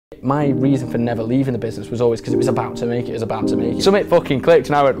my reason for never leaving the business was always because it was about to make it, Something fucking clicked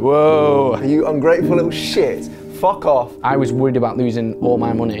and I went, whoa. You ungrateful little shit. Fuck off. I was worried about losing all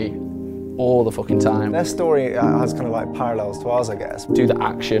my money all the fucking time. Their story has kind of like parallels to ours, I guess. Do the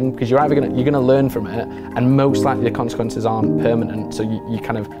action, because you're gonna learn from it, and most likely the consequences aren't permanent, so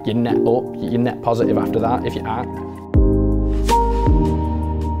you net up, you net positive after that if you act.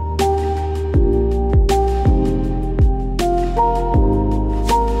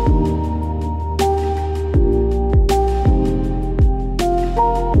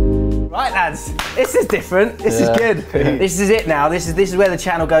 Right, lads, this is different. This is good. This is it now. This is where the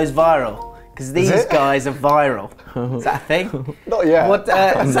channel goes viral. Because these guys are viral. Is that a thing? Not yet. What,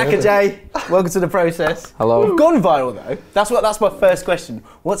 Saka J, welcome to the process. Hello. We've gone viral though. That's my first question.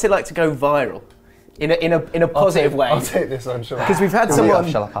 What's it like to go viral? In a positive way. I'll take this on, sure. Because we've had someone.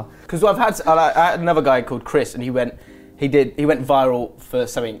 Because I had another guy called Chris, and he went viral for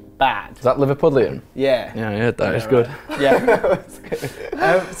something bad. Is that Liverpudlian? Yeah. Yeah, I heard that. It's good. Yeah.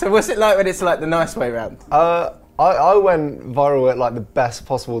 So what's it like when it's like the nice way round? I went viral at like the best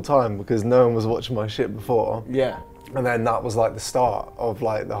possible time because no one was watching my shit before. Yeah. And then that was like the start of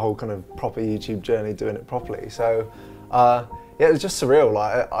like the whole kind of proper YouTube journey, doing it properly. So yeah, it was just surreal.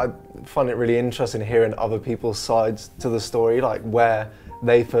 Like I find it really interesting hearing other people's sides to the story, like where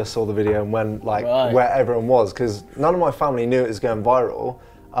they first saw the video and when where everyone was, because none of my family knew it was going viral.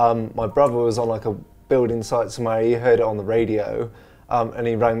 My brother was on like a building site somewhere, he heard it on the radio. And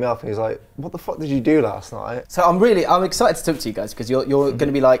he rang me up and he's like, what the fuck did you do last night? So I'm excited to talk to you guys because you're going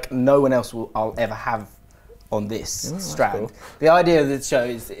to be like no one else I'll ever have on this strand. Cool. The idea of the show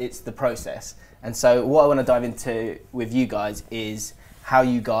is it's the process. And so what I want to dive into with you guys is how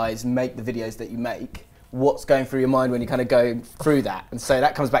you guys make the videos that you make. What's going through your mind when you kind of go through that? And so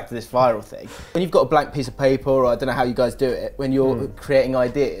that comes back to this viral thing. When you've got a blank piece of paper, or I don't know how you guys do it, when you're creating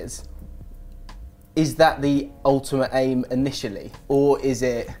ideas, is that the ultimate aim initially, or is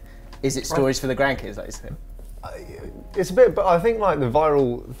it stories for the grandkids, like you said? It's a bit, but I think like the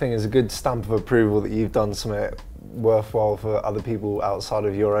viral thing is a good stamp of approval that you've done something worthwhile for other people outside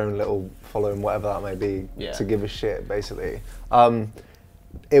of your own little following, whatever that may be, to give a shit, basically.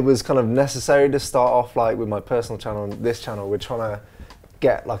 It was kind of necessary to start off like with my personal channel and this channel. We're trying to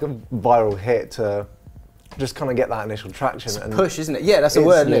get like a viral hit to just kind of get that initial traction. It's and push, isn't it? Yeah, that's a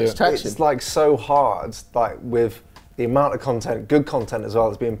word. It's traction. It's like so hard, like with the amount of content, good content as well,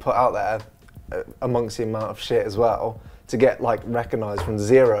 that's being put out there, amongst the amount of shit as well, to get like recognised from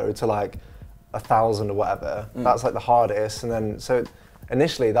 0 to like 1,000 or whatever. That's like the hardest. And then so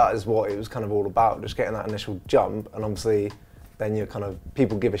initially that is what it was kind of all about, just getting that initial jump, and obviously then you're kind of,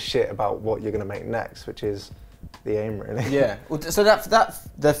 people give a shit about what you're going to make next, which is the aim, really. Yeah. Well, so that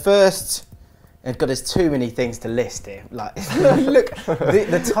the first. And God, there's too many things to list here. Like, look,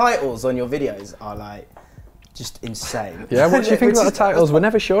 the titles on your videos are like just insane. Yeah, what do you think about the titles? We're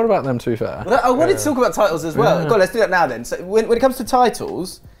never sure about them, to be fair. Well, I wanted to talk about titles as well. God, let's do that now then. So when it comes to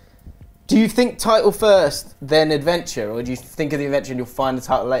titles, do you think title first, then adventure, or do you think of the adventure and you'll find the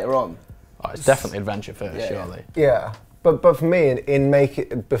title later on? Oh, it's definitely adventure first, surely. Yeah. But for me,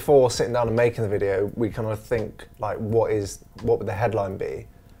 before sitting down and making the video, we kind of think like, what would the headline be?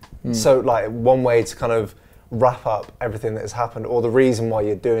 So like one way to kind of wrap up everything that has happened, or the reason why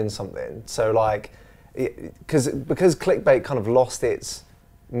you're doing something. So like, because clickbait kind of lost its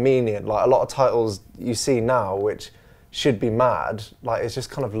meaning. Like a lot of titles you see now, which should be mad, like it's just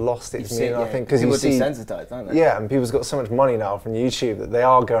kind of lost its meaning. I think because you see, desensitized, aren't they? Yeah, and people's got so much money now from YouTube that they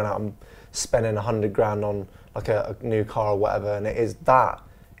are going out and spending 100 grand on like a new car or whatever, and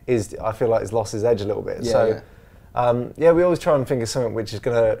I feel like it's lost its edge a little bit. Yeah, we always try and think of something which is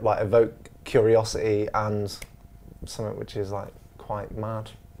going to like evoke curiosity and something which is like quite mad.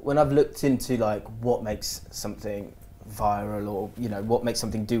 When I've looked into like what makes something viral, or what makes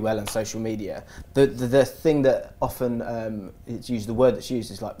something do well on social media, the thing that often it's used, the word that's used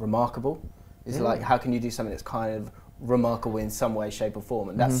is like remarkable. It's like, how can you do something that's kind of remarkable in some way, shape or form?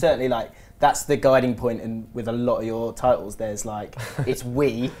 And that's certainly like, that's the guiding point. And with a lot of your titles, there's like, it's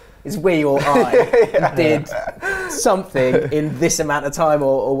we or I did something in this amount of time,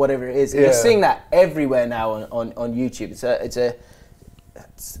 or whatever it is. And you're seeing that everywhere now on YouTube.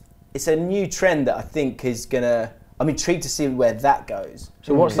 It's a new trend that I think is gonna, I'm intrigued to see where that goes.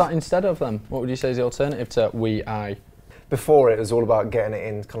 So what's that instead of them? What would you say is the alternative to we, I? Before it was all about getting it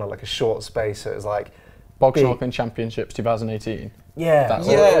in kind of like a short space, so it was like Bog Snorkeling Championships 2018.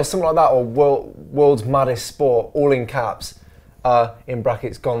 Or something like that, or world's maddest sport, all in caps. In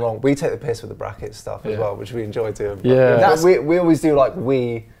brackets gone wrong. We take the piss with the brackets stuff as well, which we enjoy doing. Yeah, we always do like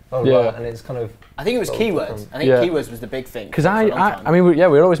we Oh, Yeah. right, and it's kind of. I think it was sort of keywords. different. I think Yeah. keywords was the big thing. Because for a long time. I mean,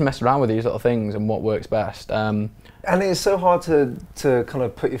 we're always messing around with these little things and what works best. And it's so hard to kind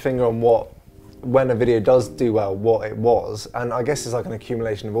of put your finger on when a video does do well, what it was. And I guess it's like an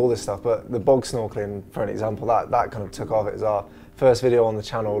accumulation of all this stuff. But the bog snorkeling, for an example, that kind of took off. It was our first video on the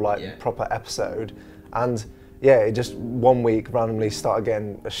channel, like proper episode. And yeah, it just 1 week randomly started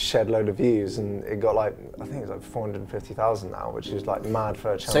getting a shed load of views, and it got like, I think it's like 450,000 now, which is like mad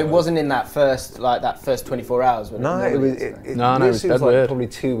for a channel. So it wasn't in that first 24 hours. When No, it was. It was dead like weird. probably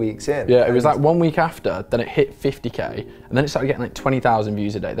 2 weeks in. Yeah, it was like 1 week after, then it hit 50k, and then it started getting like 20,000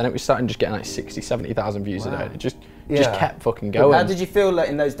 views a day. Then it was starting just getting like 60, 70,000 views a day. It just kept fucking going. How did you feel like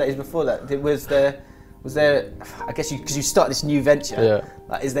in those days before that? Was there? I guess because you start this new venture. Yeah.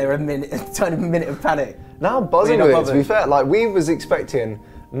 Like, is there a tiny minute of panic? Now I'm buzzing Were with you it, not to be bothered? fair. Like, we was expecting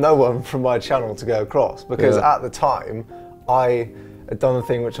no one from my channel to go across, because at the time, I had done the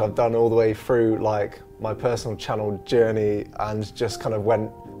thing which I've done all the way through, like, my personal channel journey, and just kind of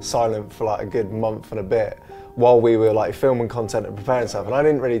went silent for like a good month and a bit while we were like filming content and preparing stuff. And I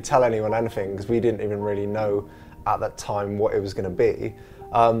didn't really tell anyone anything, because we didn't even really know at that time what it was going to be.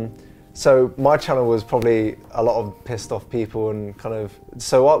 So my channel was probably a lot of pissed off people, and kind of,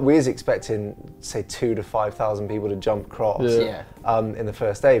 so what we was expecting, say 2,000 to 5,000 people to jump across in the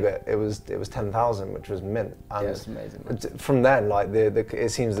first day, but it was 10,000, which was mint. And it's amazing. from then, like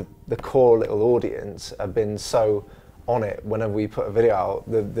it seems the core little audience have been so on it. Whenever we put a video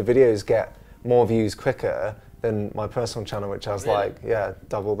out, the videos get more views quicker than my personal channel, which has more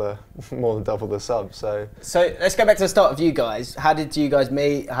than double the subs. So let's go back to the start of you guys. How did you guys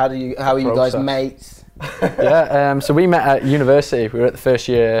meet? How are you guys mates? So we met at university. We were at the first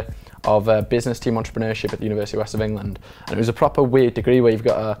year of business team entrepreneurship at the University of West of England, and it was a proper weird degree where you've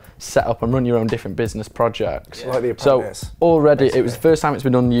got to set up and run your own different business projects. Like The Apprentice. So already it was the first time it's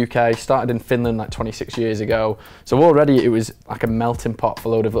been done in the UK. Started in Finland like 26 years ago. So already it was like a melting pot for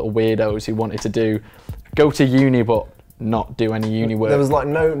a load of little weirdos who wanted to go to uni but not do any uni work. There was like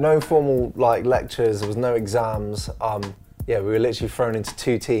no formal like lectures. There was no exams. We were literally thrown into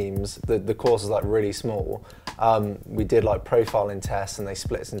two teams. The course was like really small. We did like profiling tests, and they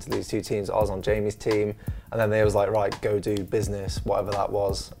split us into these two teams. I was on Jamie's team, and then they was like, right, go do business, whatever that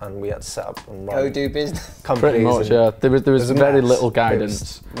was, and we had to set up and run. Go do business. Pretty much, yeah. There was very little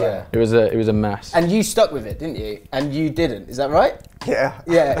guidance. It was a mess. And you stuck with it, didn't you? And you didn't. Is that right? Yeah.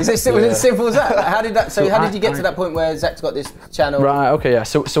 Yeah. Was it as simple as that? Like, how did that? So how did you get to that point where Zach's got this channel? Right. Okay. Yeah.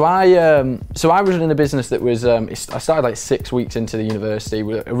 So I was running a business that was I started like 6 weeks into the university.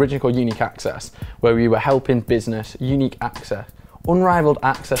 We were originally called Unique Access, where we were helping business unique access. Unrivaled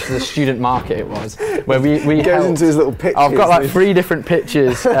access to the student market. It was where we goes into his little pitches. I've got like 3 different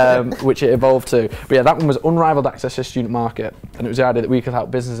pitches which it evolved to. But yeah, that one was unrivaled access to the student market, and it was the idea that we could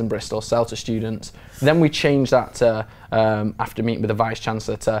help business in Bristol sell to students. Then we changed that to, after meeting with the Vice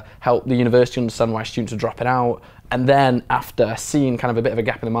Chancellor, to help the university understand why students are dropping out. And then after seeing kind of a bit of a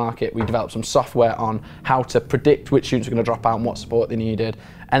gap in the market, we developed some software on how to predict which students were going to drop out and what support they needed.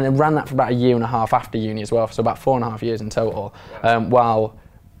 And then ran that for about 1.5 years after uni as well, so about 4.5 years in total, while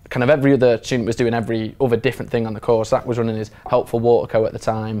kind of every other student was doing every other different thing on the course. Zach was running his Helpful Water Co at the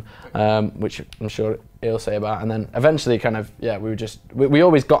time, which I'm sure he'll say about. And then eventually we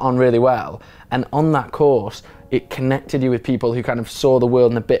always got on really well. And on that course, it connected you with people who kind of saw the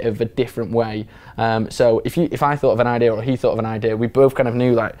world in a bit of a different way. So if I thought of an idea or he thought of an idea, we both kind of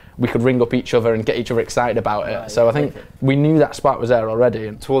knew like we could ring up each other and get each other excited about it. So I think we knew that spark was there already.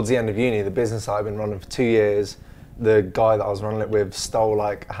 And towards the end of uni, the business I'd been running for 2 years, the guy that I was running it with stole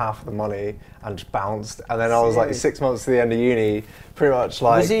like half of the money and just bounced. And then I was like 6 months to the end of uni, pretty much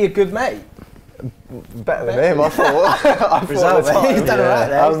like... Was he a good mate? Better than him, I thought. I thought at the time. He's done alright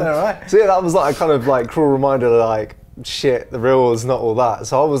there, he's done alright. So yeah, that was like a kind of like cruel reminder that like, shit, the real world's not all that.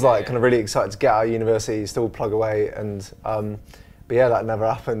 So I was like kind of really excited to get out of university, still plug away, and but yeah, that never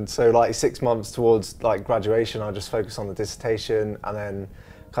happened. So like 6 months towards like graduation, I just focused on the dissertation, and then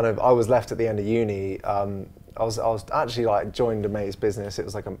kind of I was left at the end of uni. I was actually like joined a mate's business. It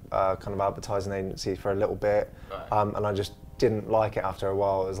was like a kind of advertising agency for a little bit, and I just didn't like it after a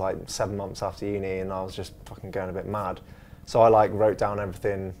while. It was like 7 months after uni, and I was just fucking going a bit mad. So I like wrote down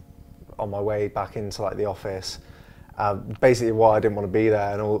everything on my way back into like the office, basically why I didn't want to be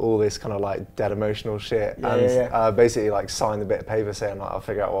there and all this kind of like dead emotional shit, basically like signed a bit of paper saying like I'll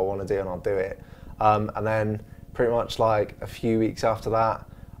figure out what I want to do and I'll do it. And then pretty much like a few weeks after that,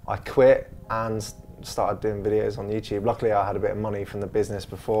 I quit and started doing videos on YouTube. Luckily I had a bit of money from the business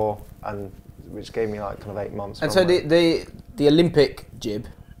before, and which gave me like kind of 8 months. And so the Olympic jib,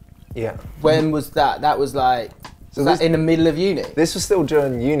 yeah. when was that? That was like So that in the middle of uni? This was still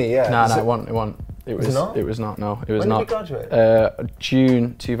during uni, yeah. No, it wasn't. It was not? It was not. No, it was When not. did you graduate?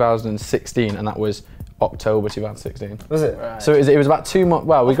 June 2016, and that was October 2016. Was it? Right. So it was about 2 months.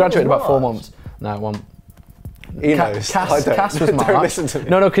 Well, we I thought it graduated was about 4 March. months. No, it wasn't. He knows. Cass was Don't March. listen to me.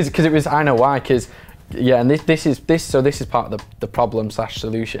 No, because it was. I know why. Because yeah, and this is part of the problem /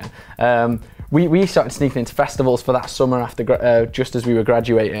 solution. We started sneaking into festivals for that summer after just as we were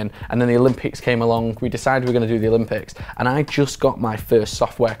graduating, and then the Olympics came along. We decided we were going to do the Olympics, and I just got my first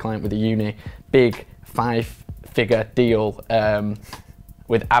software client with the uni, big 5-figure deal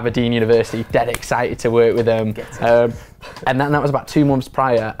with Aberdeen University. Dead excited to work with them, and that was about 2 months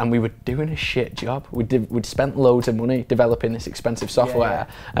prior, and we were doing a shit job. We'd spent loads of money developing this expensive software,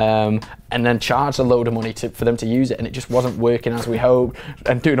 and then charged a load of money for them to use it, and it just wasn't working as we hoped,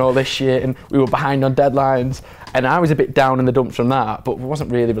 and doing all this shit, and we were behind on deadlines, and I was a bit down in the dumps from that, but it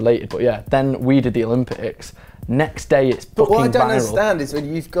wasn't really related. But yeah, then we did the Olympics. Next day, it's fucking viral. But what I don't understand is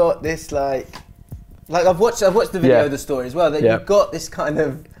when you've got this like I've watched the video of the story as well. That you've got this kind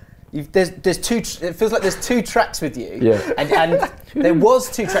of. There's two. It feels like there's 2 tracks with you. Yeah. And there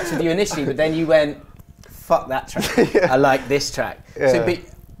was 2 tracks with you initially, but then you went, fuck that track. I like this track. Yeah. So, but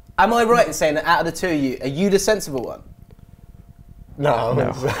am I right in saying that out of the 2 of you, are you the sensible one? No.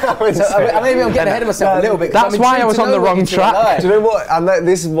 Maybe I'm getting ahead of myself a little bit. That's why I was on the wrong track. Do you know what? And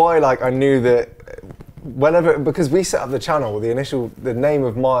this is why, like, I knew that because we set up the channel, the name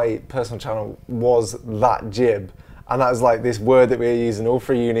of my personal channel was That Jib, and that was like this word that we were using all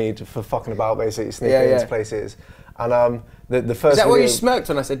through uni for fucking about, basically sneaking into places. And the first. Is that video, why you smirked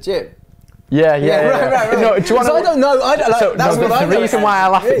when I said jib? Yeah. Right. No, do you want to? I don't know. The reason why I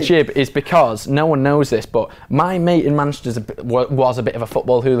laugh at Jib is because no one knows this, but my mate in Manchester was a bit of a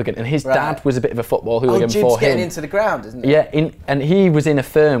football hooligan, and his dad was a bit of a football hooligan Jib's for him. getting into the ground, isn't it? Yeah, and he was in a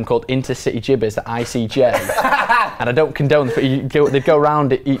firm called Intercity Jibbers, the ICJ, and I don't condone this, but they'd go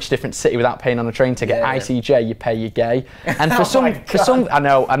around each different city without paying on a train ticket. Yeah. ICJ, you pay, you're gay. And for some, I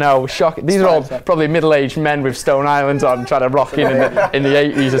know, shocking. These are all probably middle-aged men with Stone Islands on, trying to rock in the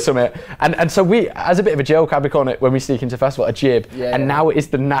 80s or something. And so we, as a bit of a joke, I'd be calling it, when we sneak into festival, a jib, and now it is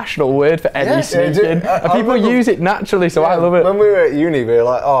the national word for any sneaking. And people use it naturally, so I love it. When we were at uni, we were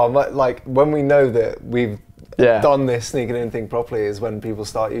like, like when we know that we've done this sneaking in thing properly is when people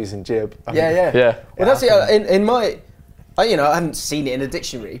start using jib. Yeah. Well, that's it. In my, I haven't seen it in a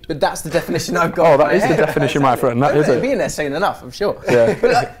dictionary, but that's the definition I've got. Oh, that is the definition, my friend. That is it. It'll be in there soon enough, I'm sure.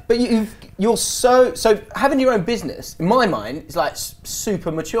 Yeah. But you're so having your own business. In my mind, is like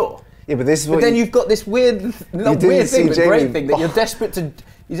super mature. Yeah, but this is then you've got this weird thing, but great thing that you're desperate to.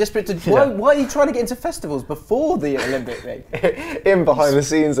 Why are you trying to get into festivals before the Olympic thing? In behind the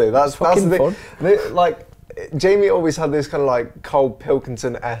scenes, though. That's the thing. Like, Jamie always had this kind of like Cole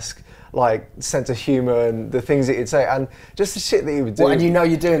Pilkington-esque like sense of humour and the things that he'd say, and just the shit that he would do. And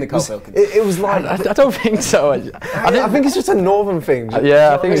you're doing the Cole Pilkington? It was like I don't think so. I think it's just a northern thing.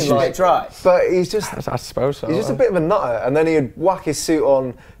 I think it's a bit dry. But he's just. I suppose so. He's just a bit of a nutter, and then he'd whack his suit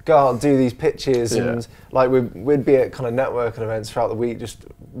on, go out and do these pitches, and like we'd be at kind of networking events throughout the week, just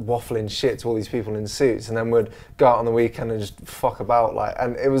waffling shit to all these people in suits, and then we'd go out on the weekend and just fuck about, like.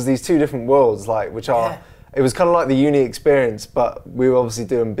 And it was these 2 different worlds, like, which are. It was kind of like the uni experience, but we were obviously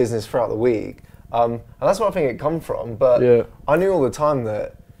doing business throughout the week, and that's where I think it come from. But I knew all the time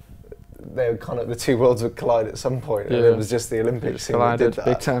that they were kind of the 2 worlds would collide at some point, and it was just the Olympics thing that did that.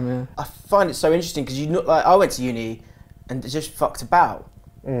 Big time, yeah. I find it so interesting because I went to uni and just fucked about.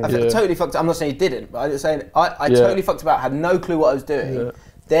 I totally fucked. I'm not saying you didn't, but I'm just saying I totally fucked about. Had no clue what I was doing. Yeah.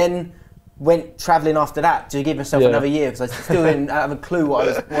 Then went travelling after that to give myself another year because I still didn't have a clue what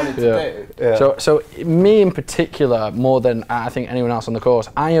I wanted to do. Yeah. So me in particular, more than I think anyone else on the course,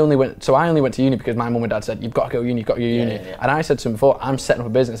 I only went to uni because my mum and dad said, you've got to go uni, you've got to go uni. And I said to them before, I'm setting up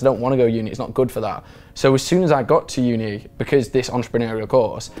a business, I don't want to go uni, it's not good for that. So as soon as I got to uni, because this entrepreneurial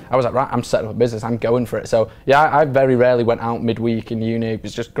course, I was like, right, I'm setting up a business, I'm going for it. So yeah, I very rarely went out midweek in uni, it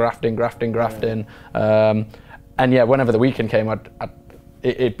was just grafting. And yeah, whenever the weekend came,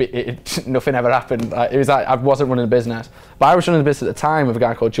 nothing ever happened. It was like I wasn't running a business, but I was running a business at the time with a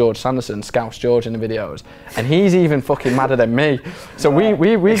guy called George Sanderson, Scouse George in the videos, and he's even fucking madder than me. So we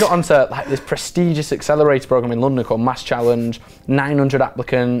got onto like this prestigious accelerator program in London called Mass Challenge, 900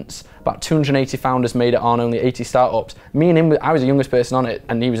 applicants, about 280 founders made it on, only 80 startups. Me and him, I was the youngest person on it,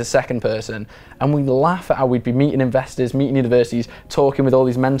 and he was the second person. And we'd laugh at how we'd be meeting investors, meeting universities, talking with all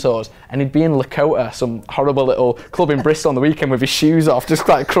these mentors, and he'd be in Lakota, some horrible little club in Bristol on the weekend with his shoes off, just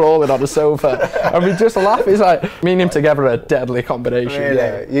like crawling on the sofa. And we'd just laugh. It's like, me and him together are a deadly combination.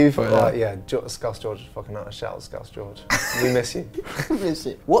 Really? Scouse George is fucking out. Shout out Scouse George. We miss you.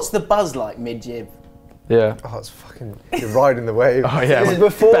 What's the buzz like mid-jib? Yeah. Oh, it's fucking, you're riding the wave. Oh, yeah. It's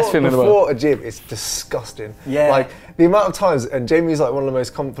before, Best feeling in the world. before a gym, it's disgusting. Yeah. Like, the amount of times, and Jamie's like one of the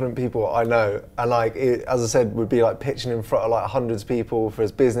most confident people I know, and like, as I said, would be like pitching in front of like hundreds of people for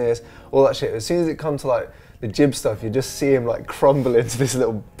his business, all that shit. As soon as it comes to like the jib stuff, you just see him like crumble into this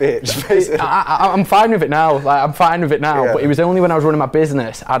little bitch, basically. I'm fine with it now. Like, I'm fine with it now. Yeah. But it was only when I was running my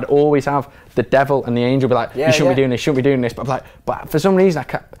business, I'd always have the devil and the angel be like, you shouldn't be doing this, shouldn't be doing this. But I'm like, but for some reason, I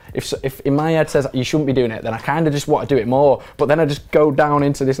can't, if in my head says you shouldn't be doing it, then I kind of just want to do it more. But then I just go down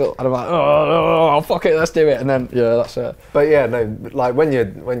into this little, and I'm like, oh, fuck it, let's do it. And then, yeah, that's it. But yeah, no, like when you're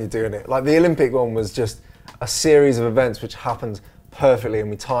doing it, like the Olympic one was just a series of events which happened perfectly, and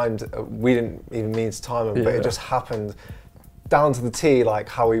we timed. We didn't even mean to time them, but it just happened down to the T, like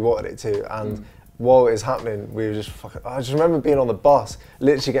how we wanted it to. And while it was happening, we were just fucking. I just remember being on the bus,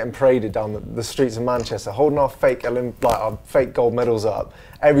 literally getting paraded down the streets of Manchester, holding our fake our fake gold medals up.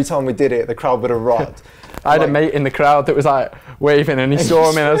 Every time we did it, the crowd would erupt. I had a mate in the crowd that was like waving, and he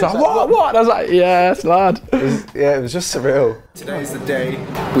saw me, and I was like, what? And I was like, yes, lad. It was just surreal. Today's the day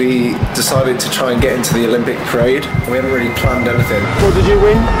we decided to try and get into the Olympic parade. We haven't really planned anything. What did you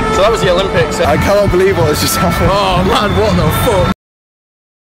win? So that was the Olympics. I cannot believe what has just happened. Oh man, what the fuck?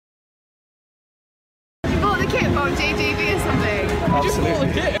 You bought the kit from JJB or something?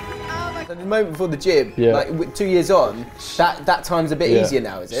 Absolutely. So the moment before the gym, like 2 years on, that time's a bit easier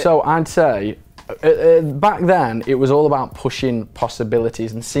now, is it? So I'd say, back then, it was all about pushing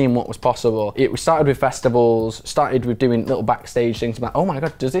possibilities and seeing what was possible. It started with festivals, started with doing little backstage things about, oh my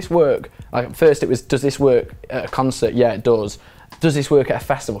God, does this work? Like at first it was, does this work at a concert? Yeah, it does. Does this work at a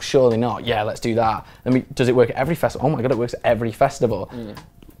festival? Surely not. Yeah, let's do that. Does it work at every festival? Oh my God, it works at every festival.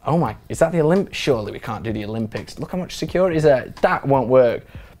 Oh my, is that the Olympics? Surely we can't do the Olympics. Look how much security is there. That won't work.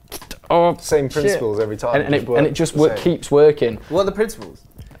 Oh, same principles every time. And it just keeps working. What are the principles?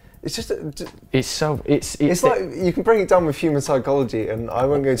 It's just it's like you can break it down with human psychology, and I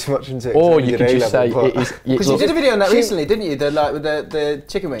won't go too much into it. Or you could just say because you did a video on that recently, didn't you? With the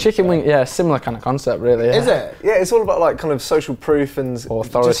chicken wings. Chicken wing, yeah, similar kind of concept, really. Yeah. Is it? Yeah, it's all about like kind of social proof and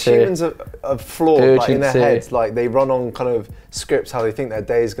authority. Just humans are flawed, like, in their heads. Like they run on kind of scripts how they think their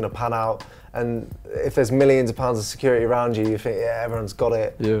day is going to pan out. And if there's millions of pounds of security around you, you think, yeah, everyone's got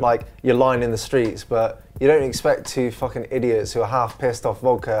it. Yeah. Like, you're lying in the streets, but you don't expect two fucking idiots who are half pissed off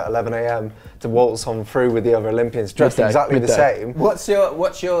vodka at 11 a.m. to waltz on through with the other Olympians dressed exactly the same. What's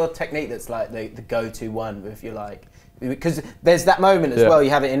your technique that's like the go-to one if you're like, because there's that moment as well, we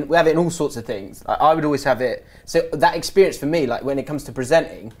have it in all sorts of things. Like, I would always have it, so that experience for me, like when it comes to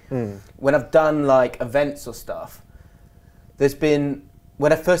presenting, when I've done like events or stuff, there's been,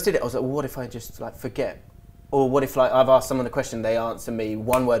 when I first did it, I was like, well, what if I just like forget? Or what if like I've asked someone a question, they answer me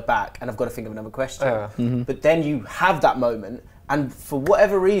one word back, and I've got to think of another question. But then you have that moment, and for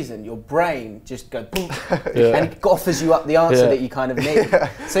whatever reason, your brain just goes boom, and offers you up the answer that you kind of need.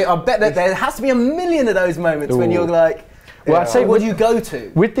 So I bet that there has to be a million of those moments when you're like, well, I'd say what do you go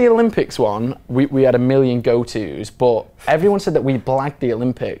to? With the Olympics one, we had a million go-tos, but everyone said that we blagged the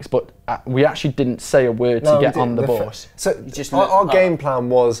Olympics, but we actually didn't say a word to get on the bus. So our game plan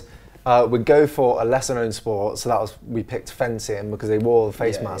was we'd go for a lesser-known sport. So that was, we picked fencing because they wore the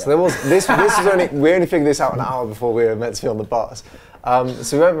face mask. So there was this was only, we only figured this out an hour before we were meant to be on the bus.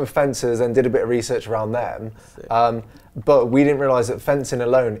 So we went with fencers and did a bit of research around them. But we didn't realise that fencing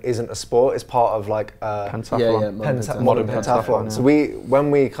alone isn't a sport. It's part of like pentathlon. Modern pentathlon. So when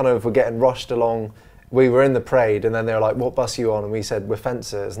we kind of were getting rushed along, we were in the parade, and then they were like, "What bus are you on?" And we said, "We're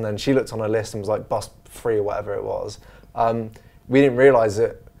fencers." And then she looked on her list and was like, "Bus 3 or whatever it was." We didn't realise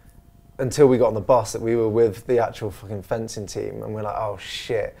it until we got on the bus that we were with the actual fucking fencing team, and we're like, "Oh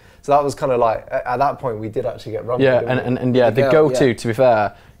shit!" So that was kind of like, at that point, we did actually get rumbled. Yeah, and the go-to, to be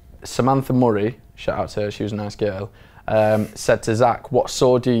fair, Samantha Murray, shout out to her, she was a nice girl. Said to Zach, "What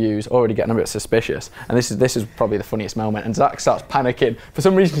sword do you use?" Already getting a bit suspicious, and this is probably the funniest moment. And Zach starts panicking. For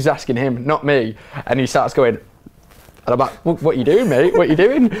some reason, he's asking him, not me, and he starts going. And I'm like, "What are you doing, mate? What are you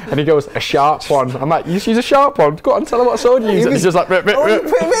doing?" And he goes, "A sharp one." I'm like, "You use a sharp one? Go on, tell him what sword you use." And he's just like, you put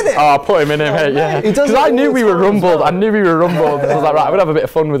him in it? "Oh, put him in it, mate." Yeah, because I knew we were rumbled. I knew we were rumbled. I was like, "Right, I'm gonna have a bit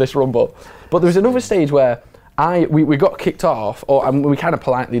of fun with this rumble." But there was another stage where we got kicked off, and we kind of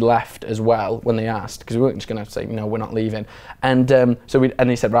politely left as well when they asked, because we weren't just going to say, no, we're not leaving. And and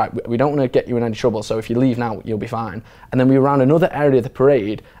he said, right, we don't want to get you in any trouble, so if you leave now, you'll be fine. And then we were around another area of the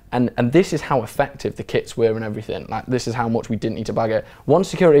parade, and this is how effective the kits were and everything. Like, this is how much we didn't need to bag it. One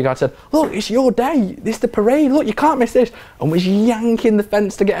security guard said, "Look, it's your day. This is the parade. Look, you can't miss this." And was yanking the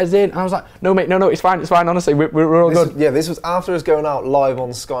fence to get us in. And I was like, "No, mate, no, it's fine. Honestly, we're all good." This was after us going out live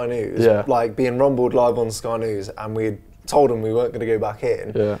on Sky News, like being rumbled live on Sky News, and we'd told them we weren't going to go back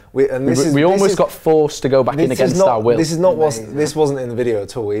in. Yeah. We almost got forced to go back in against our will. This wasn't in the video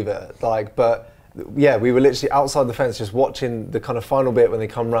at all either. Like, but yeah, we were literally outside the fence just watching the kind of final bit when they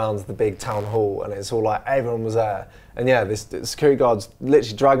come round the big town hall, and it's all like everyone was there. And yeah, this security guard's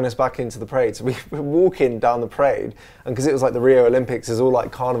literally dragging us back into the parade. So we were walking down the parade, and because it was like the Rio Olympics, there's all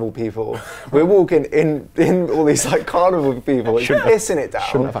like carnival people. We're walking in all these like carnival people, pissing it down.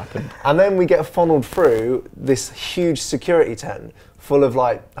 Shouldn't have happened. And then we get funneled through this huge security tent full of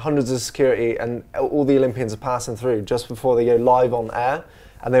like hundreds of security, and all the Olympians are passing through just before they go live on air.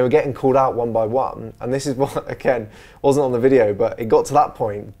 And they were getting called out one by one. And this is what, again, wasn't on the video, but it got to that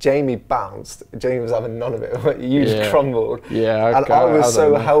point, Jamie bounced. Jamie was having none of it. You just crumbled. Yeah, and I was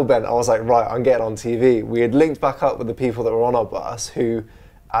so hell-bent. I was like, right, I'm getting on TV. We had linked back up with the people that were on our bus who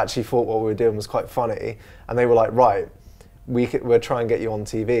actually thought what we were doing was quite funny. And they were like, right, we'll try and get you on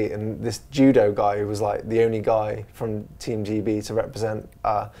TV. And this judo guy, who was like the only guy from Team GB to represent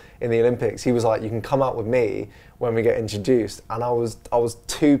in the Olympics, he was like, you can come out with me when we get introduced. And I was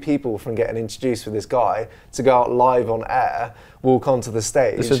 2 people from getting introduced with this guy to go out live on air, walk onto the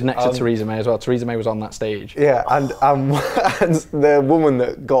stage. This was next to Theresa May as well. Theresa May was on that stage. Yeah, and and the woman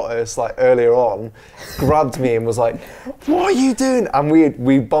that got us like earlier on grabbed me and was like, "What are you doing?" And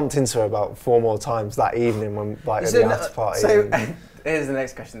we bumped into her about 4 more times that evening when like at the after party. So here's the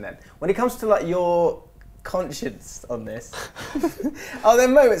next question then. When it comes to like your conscience on this, are there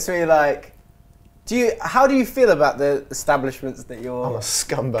moments where you're like, how do you feel about the establishments that you're? I'm a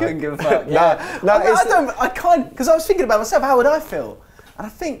scumbag. Couldn't give a fuck. Yeah. I can't, because I was thinking about myself. How would I feel? And I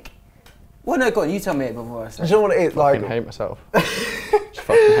think, well, no, go on. You tell me it before I say. Do you know what it is? I fucking hate myself. Just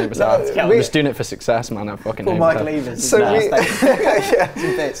fucking hate myself. I'm just doing it for success, man. I fucking hate Michael myself.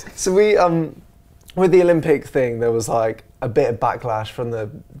 Evans. So we with the Olympic thing, there was like a bit of backlash from the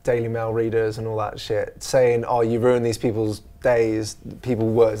Daily Mail readers and all that shit, saying, "Oh, you ruin these people's days. People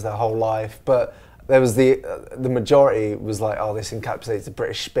worked their whole life," but there was the majority was like, "Oh, this encapsulates the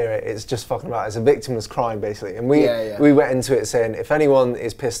British spirit. It's just fucking right. It's a victimless crime, basically." And we went into it saying, if anyone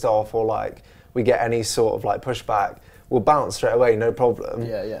is pissed off or like we get any sort of like pushback, we'll bounce straight away, no problem.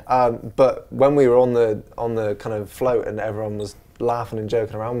 But when we were on the kind of float and everyone was laughing and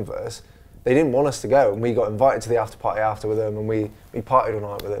joking around with us, they didn't want us to go, and we got invited to the after party after with them, and we partied all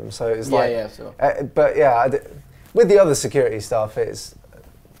night with them. So it's but yeah, with the other security stuff, it's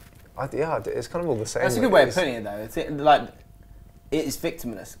kind of all the same. That's a good way of putting it, though. It's like, it is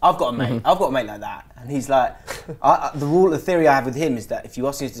victimless. I've got a mate. I've got a mate like that, and he's like, the theory I have with him is that if you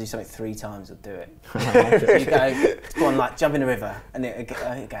ask him to do something 3 times, he'll do it. So you go on, like, jump in the river, and no, don't do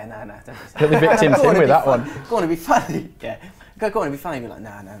that. Get the victims in with that one. Go on, it'd be funny. Yeah. Go on, it'd be funny. He'd be like, no.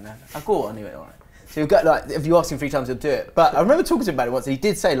 I'll go on anyway, all right. So you'll get, like, if you ask him 3 times, he'll do it. But I remember talking to him about it once, and he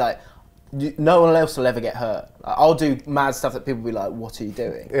did say, like, no one else will ever get hurt. Like, I'll do mad stuff that people will be like, "What are you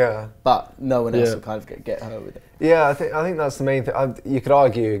doing?" Yeah. But no one else will kind of get hurt with it. Yeah, I think that's the main thing. You could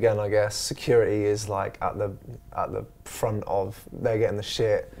argue again, I guess, security is like at the front of they're getting the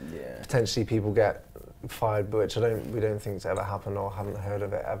shit. Yeah. Potentially people get fired, which we don't think it's ever happened or haven't heard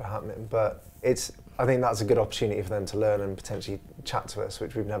of it ever happening. But I think that's a good opportunity for them to learn and potentially chat to us,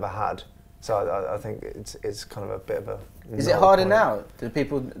 which we've never had. So I think it's kind of a bit of a. Is it harder now? Do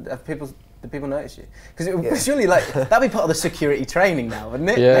people notice you? Because surely like that'd be part of the security training now, wouldn't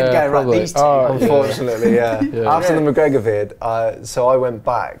it? Yeah, they'd go, right, these 2. Unfortunately, yeah. After the McGregor vid, so I went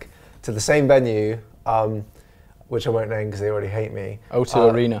back to the same venue, which I won't name because they already hate me.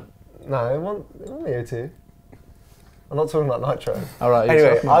 O2 Arena. No, it wasn't the O2. I'm not talking about Nitro. All right.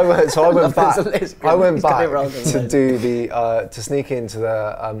 Anyway, I went back to sneak into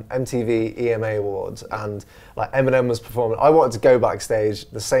the MTV EMA Awards, and like Eminem was performing. I wanted to go backstage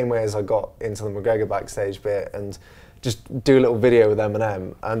the same way as I got into the McGregor backstage bit and just do a little video with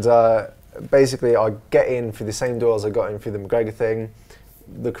Eminem. And basically, I get in through the same doors I got in through the McGregor thing.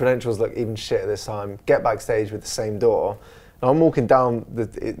 The credentials look even shit this time. Get backstage with the same door. I'm walking down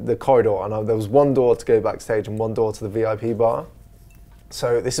the corridor, and there was one door to go backstage and one door to the VIP bar.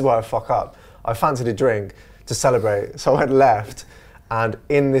 So this is where I fuck up. I fancied a drink to celebrate, so I went left, and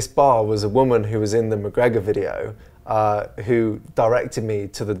in this bar was a woman who was in the McGregor video, who directed me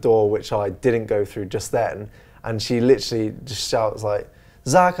to the door which I didn't go through just then, and she literally just shouts like,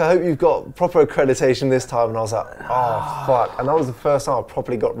 "Zach, I hope you've got proper accreditation this time." And I was like, oh fuck. And that was the first time I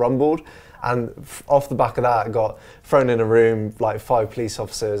properly got rumbled. And off the back of that, I got thrown in a room, like 5 police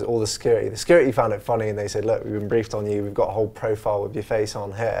officers, all the security. The security found it funny and they said, "Look, we've been briefed on you, we've got a whole profile with your face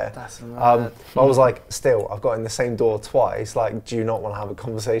on here." That's mad. I was like, still, I've got in the same door twice, like, do you not want to have a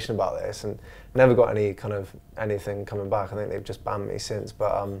conversation about this? And never got any kind of anything coming back. I think they've just banned me since.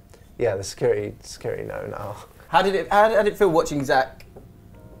 But yeah, the security know now. How did it feel watching Zach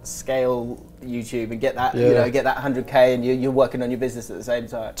scale YouTube and get that get that 100K and you're working on your business at the same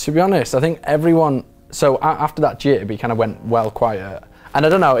time? To be honest, I think everyone. So after that jitterbee kind of went well quiet, and I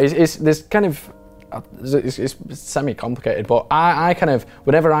don't know. There's kind of. It's semi-complicated, but I kind of,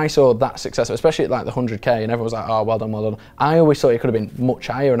 whenever I saw that success, especially at like the 100K, and everyone was like, oh, well done, I always thought it could have been much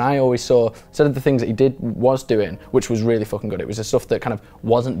higher, and I always saw, instead of the things that he was doing, which was really fucking good, it was the stuff that kind of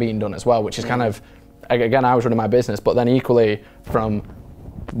wasn't being done as well, which is kind of, again, I was running my business, but then equally from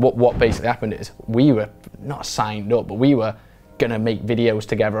what basically happened is we were not signed up, but we were going to make videos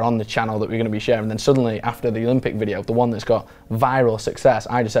together on the channel that we're going to be sharing. And then suddenly, after the Olympic video, the one that's got viral success,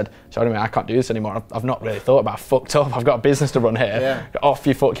 I just said, sorry, I can't do this anymore. I've not really thought about it. Fucked up. I've got a business to run here. Yeah. Off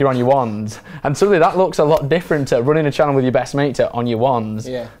you fuck, you're on your wands. And suddenly that looks a lot different to running a channel with your best mate to on your wands.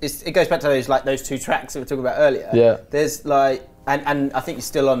 Yeah. It goes back to those two tracks that we were talking about earlier. Yeah. There's like, and I think you're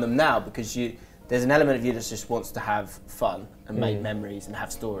still on them now because there's an element of you that just wants to have fun and make memories and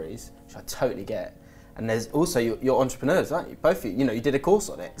have stories, which I totally get. And there's also you're entrepreneurs, aren't you? Both of you. You did a course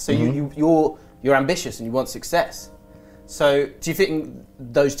on it, so you're ambitious and you want success. So do you think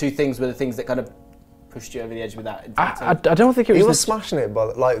those two things were the things that kind of pushed you over the edge with that? I don't think it was. He was smashing it,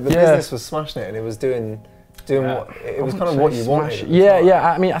 but like the business was smashing it, and it was doing what it was kind of what you wanted.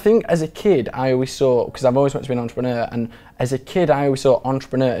 Yeah. I mean, I think as a kid, I always saw, because I've always wanted to be an entrepreneur, and as a kid, I always saw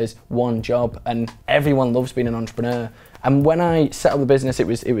entrepreneur as one job, and everyone loves being an entrepreneur. And when I set up the business, it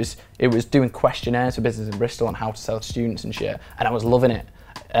was doing questionnaires for business in Bristol on how to sell to students and shit, and I was loving it.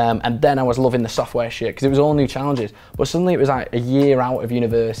 And then I was loving the software shit because it was all new challenges. But suddenly it was like a year out of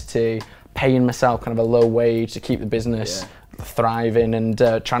university, paying myself kind of a low wage to keep the business thriving and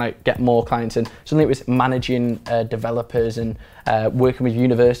trying to get more clients in. Suddenly it was managing developers and working with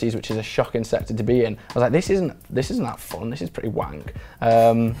universities, which is a shocking sector to be in. I was like, this isn't that fun. This is pretty wank.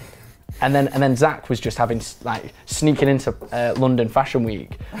 And then Zach was just sneaking into London Fashion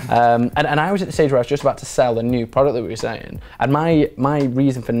Week, and I was at the stage where I was just about to sell a new product that we were saying, and my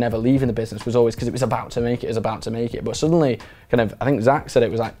reason for never leaving the business was always because it was about to make it. But suddenly, kind of, I think Zach said it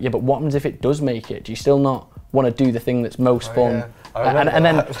was like, yeah, but what happens if it does make it? Do you still not want to do the thing that's most fun? Yeah. And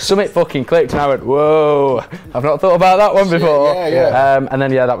then Summit fucking clicked, and I went, whoa, I've not thought about that one before. And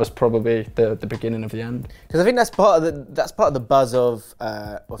then that was probably the beginning of the end. Because I think that's part of the buzz of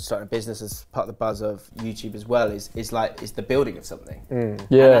starting a business, as part of the buzz of YouTube as well, is the building of something.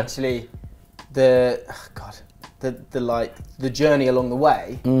 Yeah. And actually, the journey along the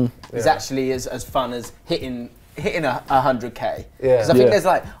way is actually as fun as hitting 100K. Because I think there's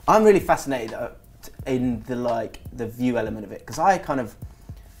I'm really fascinated in the view element of it, because I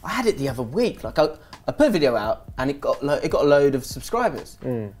had it the other week. I put a video out and it got a load of subscribers,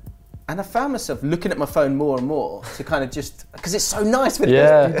 and I found myself looking at my phone more and more to kind of just, because it's so nice with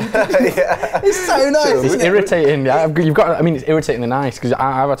it's so nice. It's irritating. You've got. I mean, it's irritatingly nice because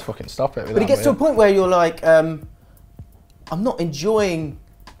I've had to fucking stop it. But it gets to a point where you're like, I'm not enjoying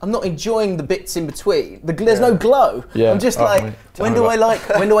the bits in between. There's no glow. Yeah. I'm just when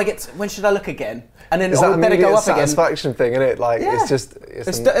should I look again? And then I better go up again. Satisfaction thing, isn't it? It's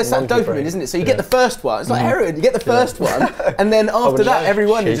that dopamine, isn't it? So you get the first one. It's like heroin. You get the first one, and then after that,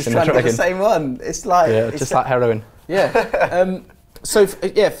 everyone is just trying to get the same one. It's like just like heroin. Yeah. So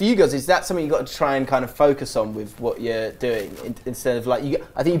for you guys, is that something you got to try and kind of focus on with what you're doing instead of I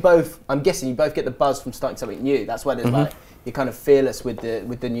think you both. I'm guessing you both get the buzz from starting something new. That's why there's you're kind of fearless with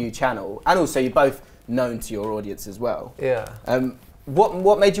the new channel, and also you're both known to your audience as well. Yeah.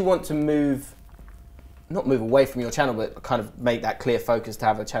 What made you want to not move away from your channel, but kind of make that clear focus to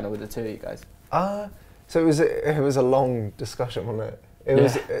have a channel with the two of you guys? So it was a long discussion, wasn't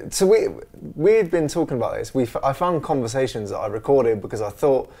it? So we had been talking about this. I found conversations that I recorded because I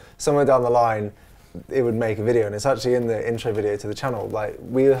thought somewhere down the line it would make a video, and it's actually in the intro video to the channel.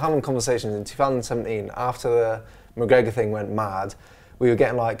 We were having conversations in 2017 after the McGregor thing went mad. We were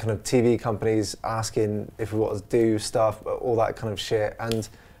getting kind of TV companies asking if we wanted to do stuff, all that kind of shit, and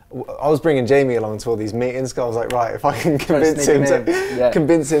I was bringing Jamie along to all these meetings. Cause I was like, right, if I can convince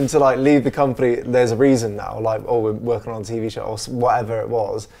him to leave the company, there's a reason now. We're working on a TV show or whatever it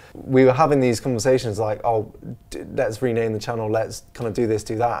was. We were having these conversations let's rename the channel, let's kind of do this,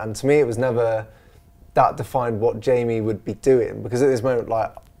 do that. And to me, it was never that defined what Jamie would be doing, because at this moment,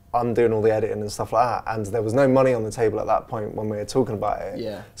 I'm doing all the editing and stuff like that, and there was no money on the table at that point when we were talking about it.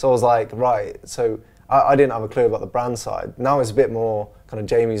 Yeah. So I was like, right, so I didn't have a clue about the brand side. Now it's a bit more kind of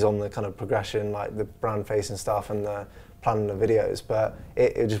Jamie's on the kind of progression, the brand facing stuff and the planning the videos, but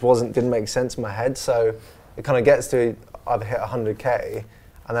it just didn't make sense in my head. So it kind of gets to, I've hit 100K,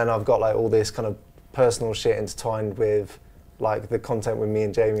 and then I've got all this kind of personal shit intertwined with the content with me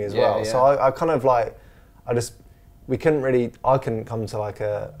and Jamie as well. Yeah. So I kind of we couldn't really, I couldn't come to like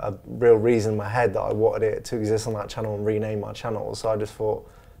a real reason in my head that I wanted it to exist on that channel and rename my channel. So I just thought,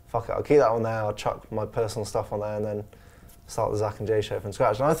 fuck it, I'll keep that on there, I'll chuck my personal stuff on there and then start the Zach and Jay show from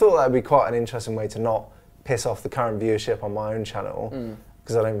scratch. And I thought that would be quite an interesting way to not piss off the current viewership on my own channel,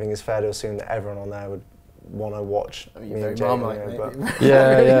 because I don't think it's fair to assume that everyone on there would want to watch me and Jay.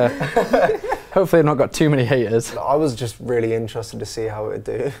 Yeah. Hopefully I've not got too many haters. I was just really interested to see how it would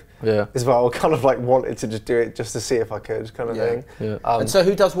do. Yeah. As well, I kind of like wanted to just do it just to see if I could, kind of thing. Yeah. And so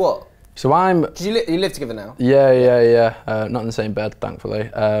who does what? So I'm... Cause you live together now? Yeah. Not in the same bed, thankfully.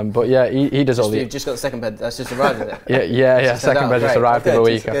 But yeah, he does all the... You've just got the second bed, that's just arrived, is it? Yeah. Second bed just arrived the other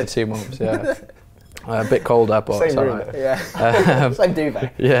week good. after 2 months, yeah. A bit colder, but Same it's room, alright. Yeah. Same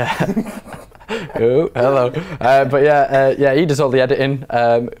duvet. Yeah. Oh, hello. But yeah, he does all the editing.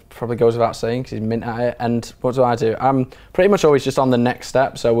 Probably goes without saying because he's mint at it. And what do? I'm pretty much always just on the next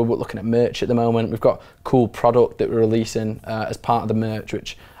step. So we're looking at merch at the moment. We've got cool product that we're releasing as part of the merch,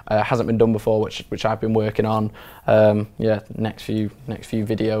 which hasn't been done before, which I've been working on. Next few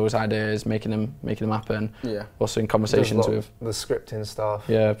videos, ideas, making them happen. Yeah. Also in conversations with the scripting stuff.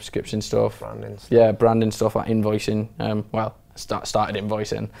 Yeah, scripting stuff. Branding stuff. Yeah, branding stuff like invoicing. Started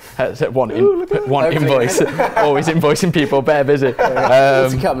invoicing. One invoice. Always invoicing people. Better busy. More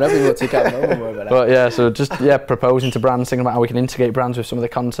to come. Nothing more to come. Don't worry about that. But yeah, so just proposing to brands, thinking about how we can integrate brands with some of the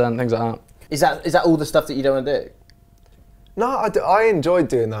content, things like that. Is that all the stuff that you don't want to do? No, I enjoyed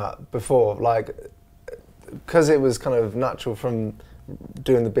doing that before, like, because it was kind of natural from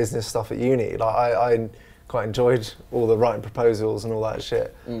doing the business stuff at uni. Like, I quite enjoyed all the writing proposals and all that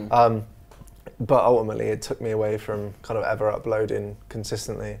shit. But ultimately, it took me away from kind of ever uploading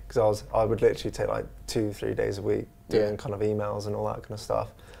consistently, because I would literally take like 2-3 days a week doing kind of emails and all that kind of stuff.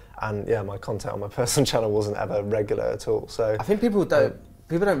 And yeah, my content on my personal channel wasn't ever regular at all. So I think people don't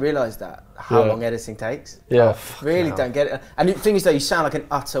realise that how long editing takes. Yeah, really don't get it. And the thing is, though, you sound like an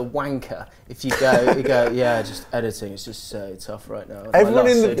utter wanker if you go, yeah, just editing. It's just so tough right now. Everyone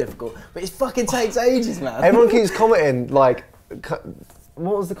in so difficult, but it fucking takes ages, man. Everyone keeps commenting like.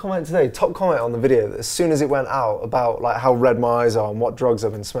 What was the comment today? Top comment on the video that as soon as it went out about like how red my eyes are and what drugs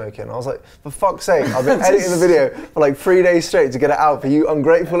I've been smoking. I was like, for fuck's sake, I've been editing the video for like 3 days straight to get it out for you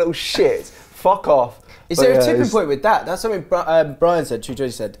ungrateful little shit. Fuck off. Is there a tipping point with that? That's something Brian said, True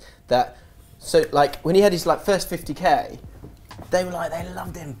George said, that, so like when he had his like first 50k, they were like, they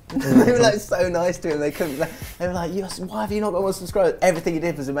loved him. They were like so nice to him. They were like, why have you not got 1 subscriber? Everything he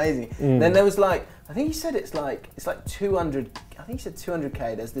did was amazing. Then there was like, I think he said it's like 200. I think he said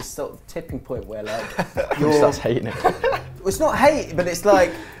 200k. There's this sort of tipping point where like you start hating it. It's not hate, but it's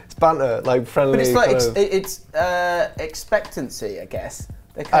like it's banter, like friendly. But it's like it's expectancy, I guess.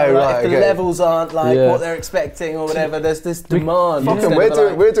 They're kind of like, if the levels aren't like what they're expecting or whatever, there's this demand.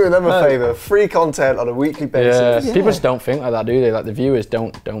 We're doing them a favour. Free content on a weekly basis. Yeah. People just don't think like that, do they? Like the viewers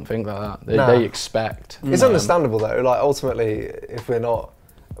don't think like that. They expect. It's understandable though. Like ultimately, if we're not,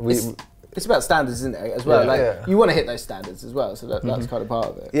 it's about standards, isn't it? As well, you want to hit those standards as well. So that's kind of part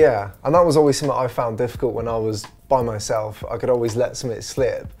of it. Yeah, and that was always something I found difficult when I was by myself. I could always let something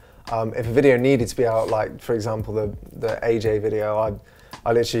slip. If a video needed to be out, like for example the AJ video,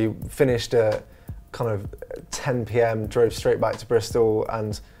 I literally finished at kind of 10 p.m, drove straight back to Bristol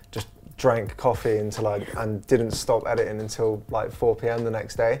and just drank coffee and didn't stop editing until like 4 p.m. the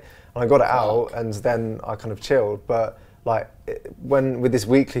next day. And I got it out and then I kind of chilled. But like with this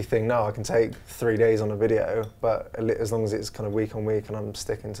weekly thing now, I can take 3 days on a video, but as long as it's kind of week on week and I'm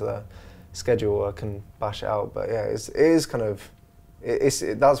sticking to the schedule, I can bash it out. But yeah, it is kind of,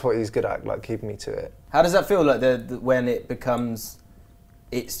 that's what he's good at, like keeping me to it. How does that feel like when it becomes,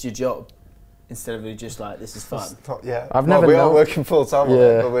 it's your job instead of just like, this is fun? We are working full time on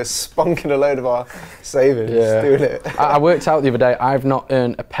it, but we're spunking a load of our savings doing it. I worked out the other day, I've not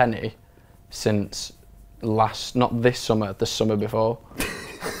earned a penny since not this summer, the summer before.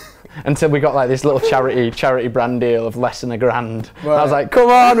 Until we got like this little charity brand deal of less than £1,000. Right. I was like, come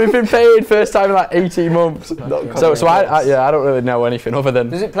on, we've been paid first time in like 18 months. So I don't really know anything other than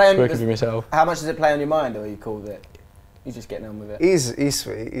working for myself. How much does it play on your mind, or are you cool with it? He's just getting on with it. He's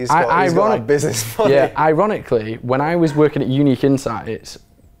sweet. He's got like business money. Yeah, ironically, when I was working at Unique Insights,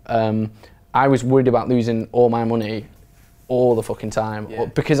 I was worried about losing all my money all the fucking time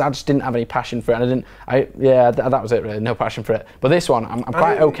because I just didn't have any passion for it. And that was it really, no passion for it. But this one, I'm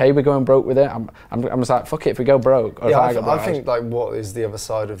quite okay with going broke with it. I'm just like, fuck it if we go broke. Or if I go broke. I think like what is the other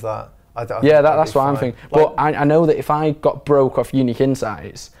side of that? That's what I'm thinking. Like, but I know that if I got broke off Unique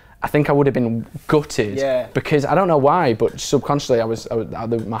Insights, I think I would have been gutted because I don't know why, but subconsciously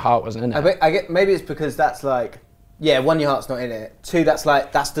my heart wasn't in it. I get maybe it's because that's like Yeah, one, your heart's not in it. Two, that's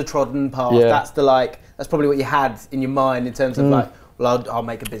the trodden path. Yeah. That's probably what you had in your mind in terms of well, I'll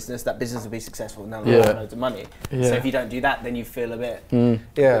make a business. That business will be successful, and then I'll have loads of money. Yeah. So if you don't do that, then you feel a bit.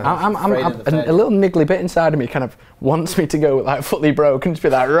 Yeah. I'm afraid a little niggly bit inside of me kind of wants me to go like fully broke and just be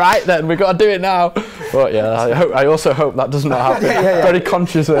like, right then, we got to do it now. But yeah, I also hope that does not happen. Very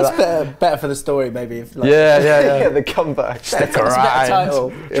conscious of that. That's better for the story, maybe. If, like, Yeah, the comeback. Stick That's a better around.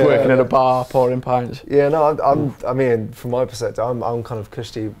 title. Just working in a bar, pouring pints. Yeah, no, I mean, from my perspective, I'm kind of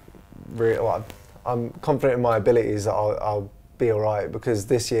cushy. I'm confident in my abilities that I'll be all right, because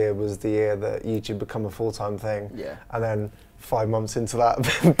this year was the year that YouTube become a full-time thing. Yeah. And then 5 months into that,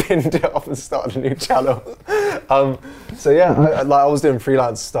 binned it off and started a new channel. So yeah, I was doing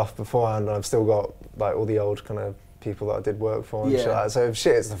freelance stuff beforehand, and I've still got like all the old kind of people that I did work for and shit like that. So if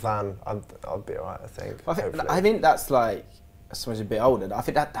shit hits the fan, I'll be all right, I think. I think that's like, I suppose a bit older. I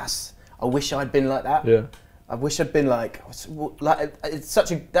think that's. I wish I'd been like that. Yeah. I wish I'd been like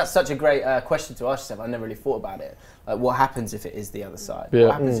that's such a great question to ask yourself. I never really thought about it. Like, what happens if it is the other side? Yeah.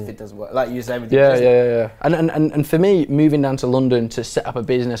 What happens if it doesn't work? Like you were saying with your business. Yeah. And for me, moving down to London to set up a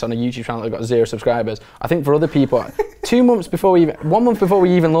business on a YouTube channel that got 0 subscribers, I think for other people, 1 month before we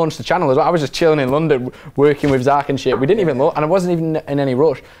even launched the channel as well, I was just chilling in London, working with Zach and shit. We didn't even and I wasn't even in any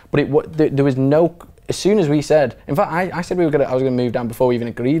rush. But there was no. As soon as we said, in fact, I said I was gonna move down before we even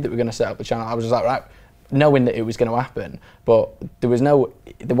agreed that we were gonna set up the channel. I was just like, right, knowing that it was going to happen, but there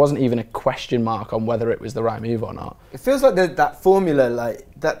wasn't even a question mark on whether it was the right move or not. It feels like that formula, like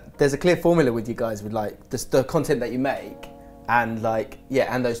that. There's a clear formula with you guys with like the content that you make, and like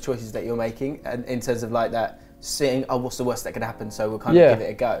and those choices that you're making, and in terms of like that, seeing what's the worst that could happen, so we'll kind of give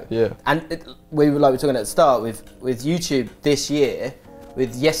it a go. Yeah. And we were talking at the start with YouTube this year,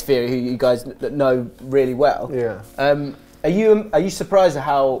 with Yes Theory, who you guys know really well. Yeah. Are you surprised at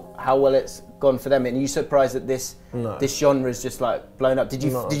how well it's gone for them? And are you surprised that this genre is just like blown up? Did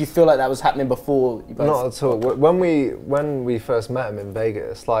you feel like that was happening before you both? Not at all. When we first met him in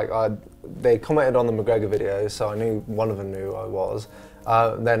Vegas, they commented on the McGregor video, so I knew one of them knew who I was.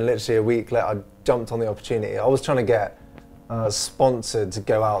 Then literally a week later, I jumped on the opportunity. I was trying to get sponsored to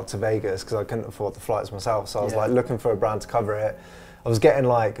go out to Vegas because I couldn't afford the flights myself. So I was like looking for a brand to cover it. I was getting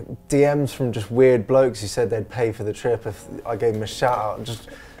like DMs from just weird blokes who said they'd pay for the trip if I gave them a shout out, and just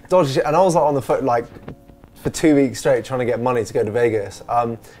dodgy shit. And I was like on the phone like for 2 weeks straight trying to get money to go to Vegas.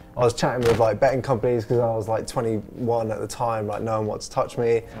 I was chatting with like betting companies because I was like 21 at the time, like no one wanted to touch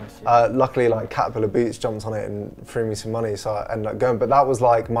me. Luckily, like Caterpillar Boots jumped on it and threw me some money, so I ended up going. But that was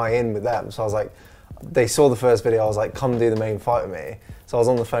like my in with them. So I was like, they saw the first video. I was like, come do the main fight with me. So I was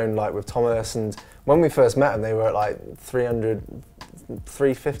on the phone like with Thomas, and when we first met them, they were at like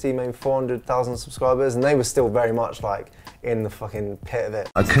 350, maybe 400,000 subscribers, and they were still very much like in the fucking pit of it.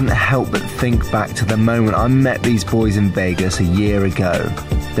 I couldn't help but think back to the moment I met these boys in Vegas a year ago.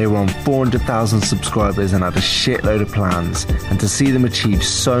 They were on 400,000 subscribers and had a shitload of plans, and to see them achieve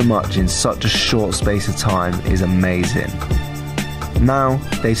so much in such a short space of time is amazing. Now,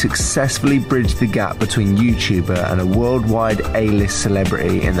 they successfully bridged the gap between YouTuber and a worldwide A-list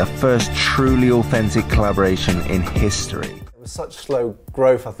celebrity in the first truly authentic collaboration in history. It was such slow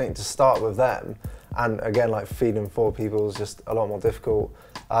growth, I think, to start with them. And again, like feeding 4 people was just a lot more difficult.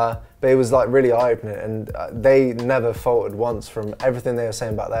 But it was like really eye-opening, and they never faltered once from everything they were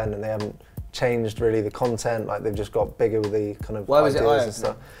saying back then, and they haven't changed really the content. Like they've just got bigger with the kind of ideas and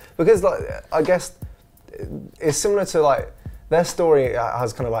stuff. Because like I guess it's similar to like their story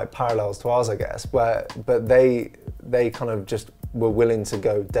has kind of like parallels to ours, I guess. But they kind of just were willing to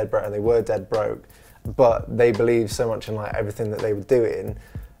go dead broke, and they were dead broke. But they believed so much in like everything that they were doing,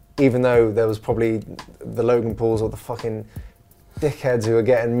 even though there was probably the Logan Pauls or the fucking dickheads who were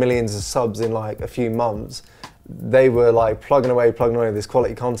getting millions of subs in like a few months. They were like plugging away this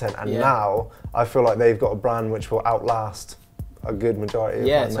quality content, and now I feel like they've got a brand which will outlast a good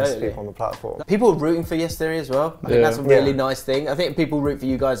majority of most people on the platform. People are rooting for Yes Theory as well. I think that's a really nice thing. I think people root for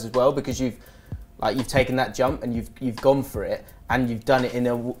you guys as well because you've taken that jump and you've gone for it, and you've done it in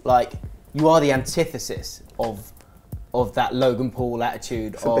a like you are the antithesis of that Logan Paul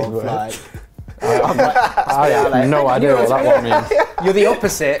attitude of like. I have no idea what that one means. You're the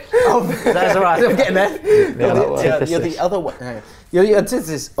opposite of. That's all right. I'm getting there. You're the other one. You're the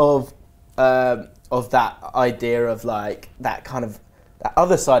antithesis of that idea of like that kind of that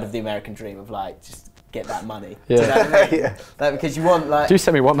other side of the American dream of like just get that money. Yeah. That, because you want like. Do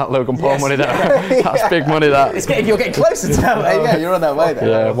send me want that Logan Paul money there. That's big money. That. You're getting closer to that. Yeah, you're on that way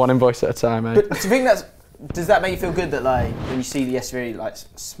there. Yeah, one invoice at a time, mate. But do you think that's? Does that make you feel good that like when you see the Yes Theory like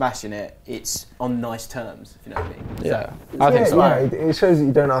smashing it, it's on nice terms? If you know what I mean? I think so. Yeah, it shows that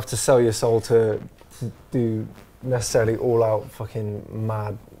you don't have to sell your soul to do necessarily all out fucking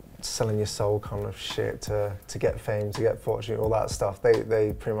mad selling your soul kind of shit to get fame, to get fortune, all that stuff.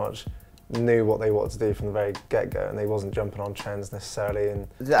 They pretty much knew what they wanted to do from the very get-go, and they wasn't jumping on trends necessarily. And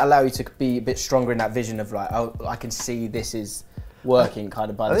does that allow you to be a bit stronger in that vision of like, oh, I can see this is working kind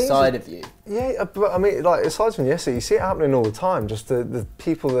of by the side of you? Yeah, but I mean, like, aside from yesterday, you see it happening all the time. Just the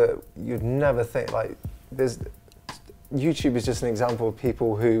people that you'd never think, like, YouTube is just an example of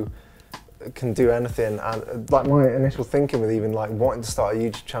people who can do anything. And like my initial thinking with even like wanting to start a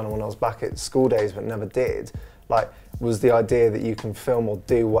YouTube channel when I was back at school days but never did, like, was the idea that you can film or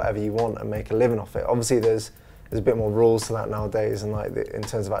do whatever you want and make a living off it. Obviously there's a bit more rules to that nowadays, and like in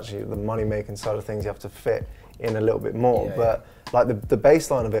terms of actually the money making side of things, you have to fit in a little bit more. But like the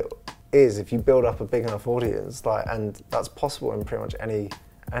baseline of it is, if you build up a big enough audience, like, and that's possible in pretty much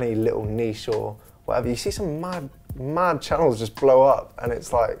any little niche or whatever, you see some mad channels just blow up, and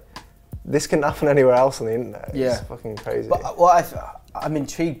it's like, this can happen anywhere else on the internet. Yeah. It's fucking crazy. But what I'm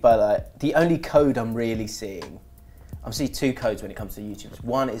intrigued by, like, the only code I'm really seeing, I'm seeing two codes when it comes to YouTube.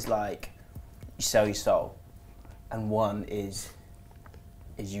 One is like, you sell your soul, and one is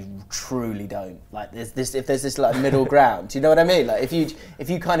you truly don't. Like, if there's this like middle ground, do you know what I mean? Like, if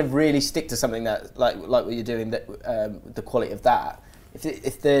you kind of really stick to something that like what you're doing, that the quality of that,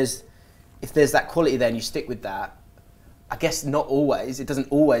 if there's that quality there and you stick with that, I guess not always. It doesn't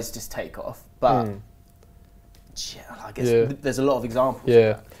always just take off, but yeah, I guess there's a lot of examples. Yeah.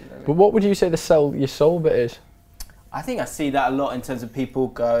 Of that, you know what I mean? But what would you say the sell your soul bit is? I think I see that a lot in terms of people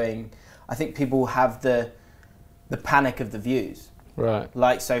going. I think people have the panic of the views. Right.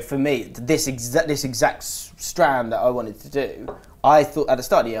 Like, so for me, this exact strand that I wanted to do, I thought at the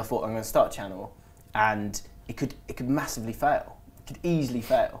start of the year, I thought I'm going to start a channel, and it could massively fail. It could easily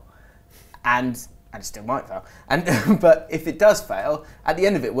fail, and it still might fail. And but if it does fail, at the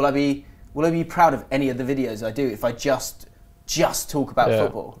end of it, will I be proud of any of the videos I do if I just talk about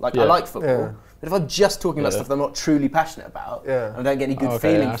football? Like, I like football, but if I'm just talking about stuff that I'm not truly passionate about, and I don't get any good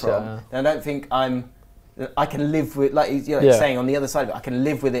feeling from, then I don't think I can live with, like, you know, saying on the other side of it, I can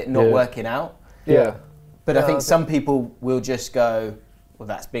live with it not working out. Yeah. But I think some people will just go, well,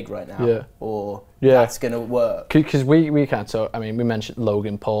 that's big right now, or that's going to work. Because we kind of talk, I mean, we mentioned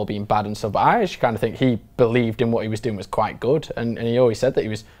Logan Paul being bad and stuff, but I actually kind of think he believed in what he was doing was quite good, and he always said that he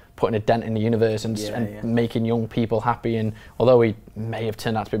was putting a dent in the universe and making young people happy, and although he may have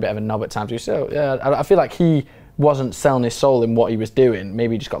turned out to be a bit of a knob at times, he was still, I feel like he wasn't selling his soul in what he was doing.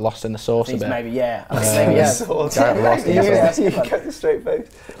 Maybe he just got lost in the sauce a bit. Maybe, yeah. Sauce. Lost in the sauce. You got the straight face.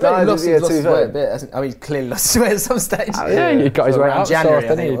 He lost his way a bit, hasn't he? I mean, he clearly lost his way at some stage. Yeah, he got his way out. January,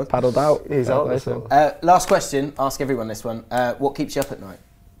 then he paddled out. He's out the sauce. Last question. Ask everyone this one. What keeps you up at night?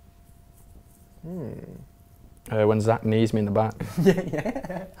 When Zach knees me in the back.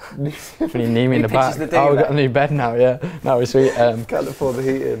 Yeah. When he knee me in the back. The Oh, we got a new bed now, yeah. No, it's sweet. Can't afford the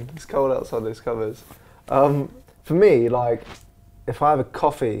heating. It's cold outside those covers. For me, like, if I have a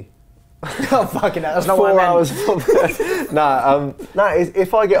coffee, Oh, fucking hell, that's not 4 what I hours meant.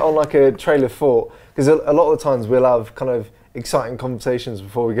 if I get on like a trail of thought, because a lot of the times we'll have kind of exciting conversations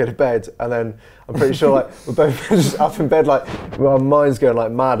before we go to bed, and then I'm pretty sure like we're both just up in bed, like our minds going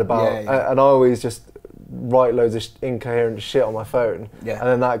like mad about, and I always just write loads of incoherent shit on my phone, and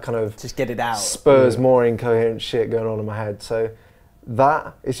then that kind of just get it out, spurs more incoherent shit going on in my head. So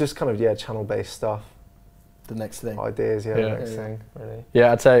that is just kind of channel-based stuff. The next thing. Ideas, the next thing, really.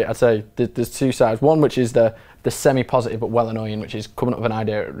 Yeah, I'd say there's two sides. One which is the semi-positive but well annoying, which is coming up with an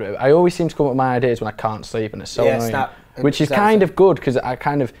idea. I always seem to come up with my ideas when I can't sleep, and it's so annoying. Which is kind of good, because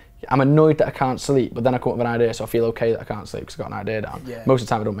I'm annoyed that I can't sleep, but then I come up with an idea, so I feel okay that I can't sleep because I got an idea down. Yeah. Most of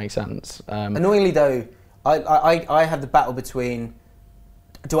the time it don't make sense. Annoyingly though, I have the battle between,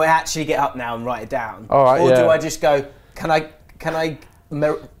 do I actually get up now and write it down, or do I just go, can I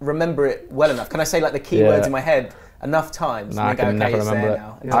remember it well enough? Can I say like the keywords in my head enough times? I can never remember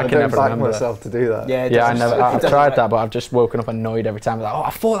it. I can never back myself to do that. I've tried that, but I've just woken up annoyed every time. Like, I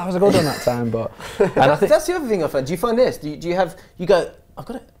thought that was a good one that time, but that's the other thing I've heard. Do you find this? Do you go, I've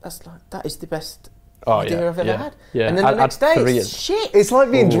got it. That is the best idea I've ever had. Yeah. And then the next day, it's shit. It's like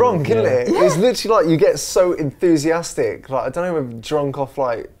being drunk, isn't it? Yeah. It's literally like you get so enthusiastic. Like, I don't know if drunk off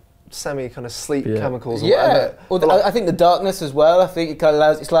like semi kind of sleep chemicals or whatever. Or I think the darkness as well. I think it kind of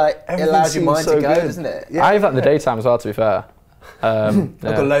allows your mind to go, doesn't it? Yeah. I have that in the daytime as well, to be fair. I've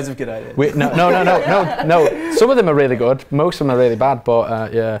got loads of good ideas. No. Some of them are really good. Most of them are really bad.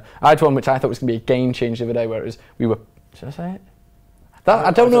 But I had one which I thought was going to be a game changer the other day, where should I say it?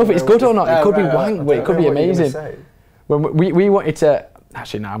 I don't know if it's good or not. It could be wank, but it could be amazing. When we wanted to,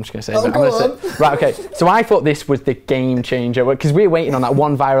 Actually, no, I'm just going to say Oh, it. go on. Right, okay. So I thought this was the game changer because we were waiting on that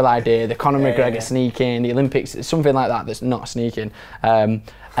one viral idea, the Conor McGregor yeah. sneak-in, the Olympics, something like that that's not sneaking. And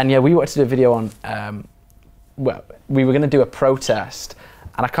yeah, we wanted to do a video on, well, we were going to do a protest.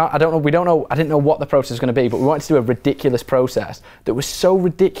 And I didn't know what the process was going to be, but we wanted to do a ridiculous process that was so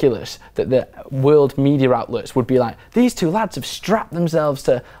ridiculous that the world media outlets would be like, these two lads have strapped themselves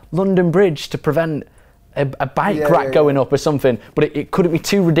to London Bridge to prevent a bike rack going up or something, but it couldn't be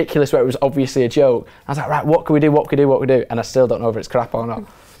too ridiculous where it was obviously a joke. I was like, right, what can we do? And I still don't know if it's crap or not.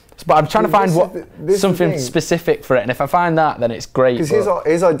 But I'm trying to find something specific for it, and if I find that, then it's great. Because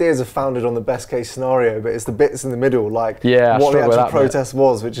his ideas are founded on the best case scenario, but it's the bits in the middle, like Yeah, what the struggle with actual that protest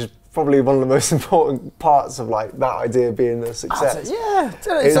was, which is probably one of the most important parts of like that idea being a success.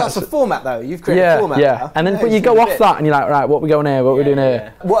 That's a format though. You've created a format. now. And then but you go off that and you're like, right, what are we going here? What are we doing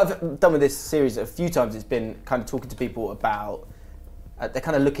here? What I've done with this series a few times, it's been kind of talking to people about they're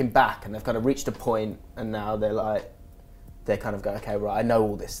kind of looking back and they've kind of reached a point, and now they're kind of going, okay, right, I know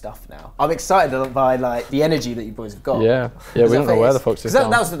all this stuff now. I'm excited by like the energy that you boys have got. Yeah, we don't know where the fuck's this that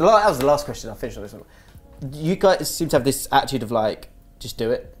was the last question. I finished on this one. You guys seem to have this attitude of like, just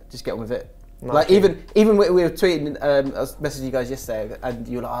do it, just get on with it. No, like even we were tweeting, I was messaging you guys yesterday, and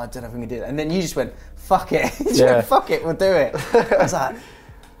you were like, oh, I don't know if we can do it, and then you just went, fuck it, fuck it, we'll do it. I was like,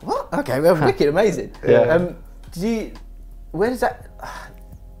 what? Okay, well, wicked, amazing. Yeah. Does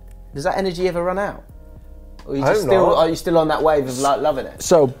that energy ever run out? Or are you still on that wave of loving it?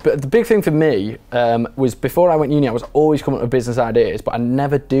 So, but the big thing for me was before I went uni, I was always coming up with business ideas, but I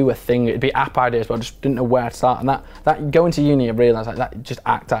never do a thing. It'd be app ideas, but I just didn't know where to start. And that going to uni, I realised like that just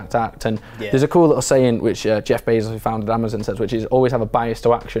act. And there's a cool little saying which Jeff Bezos, who founded Amazon, says, which is always have a bias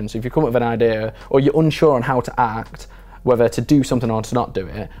to action. So if you come up with an idea or you're unsure on how to act, whether to do something or to not do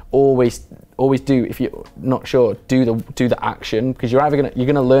it, always do. If you're not sure, do the action, because you're either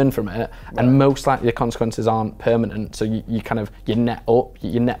gonna learn from it, and most likely the consequences aren't permanent. So you net up,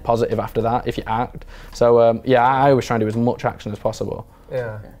 you net positive after that if you act. So I always try and do as much action as possible.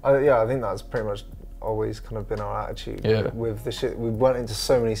 I think that's pretty much always kind of been our attitude with the shit. We went into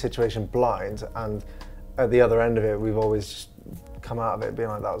so many situations blind, and at the other end of it, we've always just come out of it being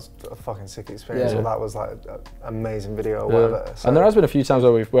like, that was a fucking sick experience, or that was like an amazing video or whatever. So, and there has been a few times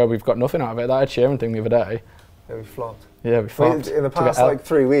where we've got nothing out of it. That Ed Sheeran thing the other day. Yeah, we flopped. Yeah, we flopped. In the past like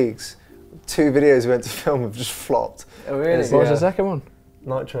 3 weeks, 2 videos we went to film have just flopped. Oh really? What was the second one?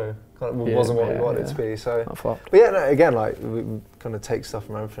 Nitro. Wasn't what we wanted it to be. So, flopped. But yeah, no, again, like we kind of take stuff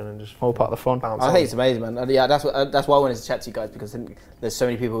from everything and just all part of the fun. I think it's amazing, man. Yeah, that's why I wanted to chat to you guys, because there's so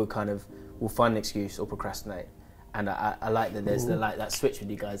many people who kind of will find an excuse or procrastinate. And I like that there's that switch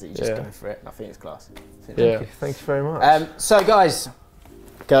with you guys that you just go for it. And I think it's class. Thank you very much. So guys,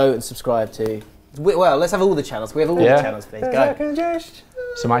 go and subscribe to. Well, let's have all the channels. We have all the channels, please. Go.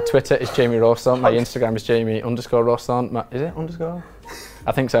 So my Twitter is Jamie Rawsthorne. My Instagram is Jamie_Rawsthorne. Is it underscore?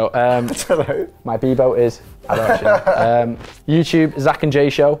 I think so. My Bebo is. I don't actually know. YouTube, Zach and Jay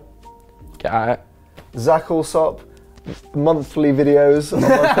Show. Get at it. Zach Alsop. Monthly videos on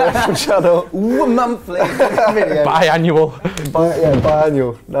my personal channel. Monthly videos. Biannual.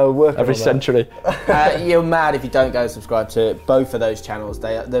 Biannual. No, work every century. You're mad if you don't go subscribe to both of those channels.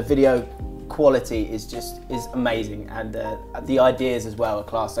 The video quality is amazing, and the ideas as well are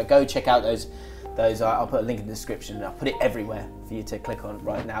class. So go check out those. I'll put a link in the description, and I'll put it everywhere for you to click on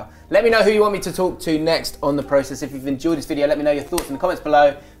right now. Let me know who you want me to talk to next on The Process. If you've enjoyed this video, let me know your thoughts in the comments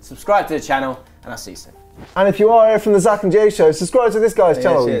below. Subscribe to the channel, and I'll see you soon. And if you are here from the Zach and Jay Show, subscribe to this guy's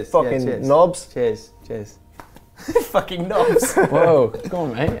channel, you fucking knobs. Cheers. Fucking knobs. Whoa, go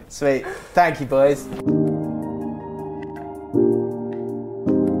on, mate. Sweet. Thank you, boys.